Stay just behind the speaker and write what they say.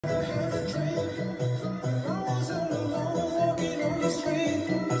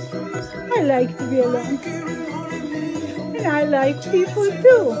I like to be alone. And I like people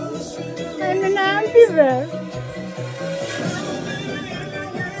too. I'm an ambivert.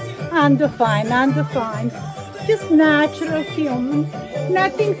 Undefined. Just natural human.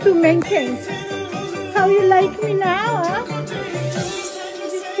 Nothing to maintain. How you like me now, huh?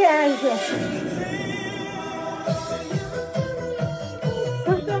 Just casual.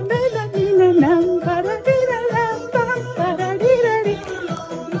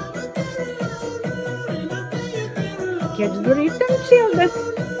 Catch the rhythm, children.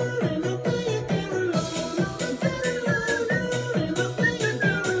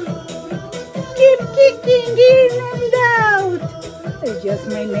 Keep kicking in and out. It's just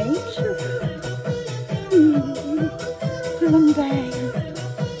my nature. Flamboyant.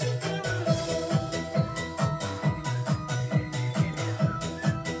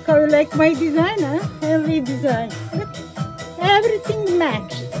 How you like my design, huh? Every design. Everything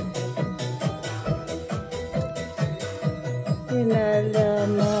matched.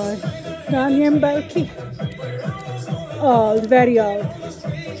 Rani and bulky. Old, very old.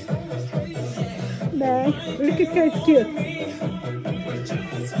 There, look at how it's cute.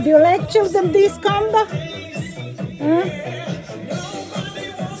 Do you like children this combo? Huh?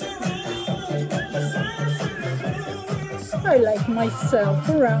 I like myself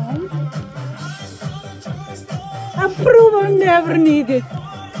around. Approval never needed.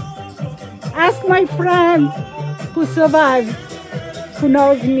 Ask my friend who survived, who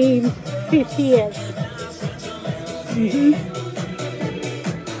knows me 50 years.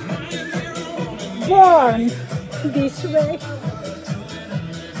 Born this way.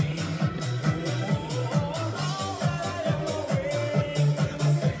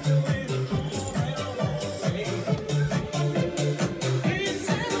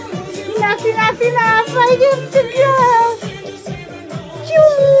 Enough, I have to go.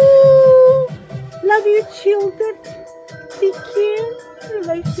 Choo! Love you, children. Take care.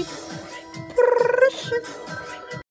 Life is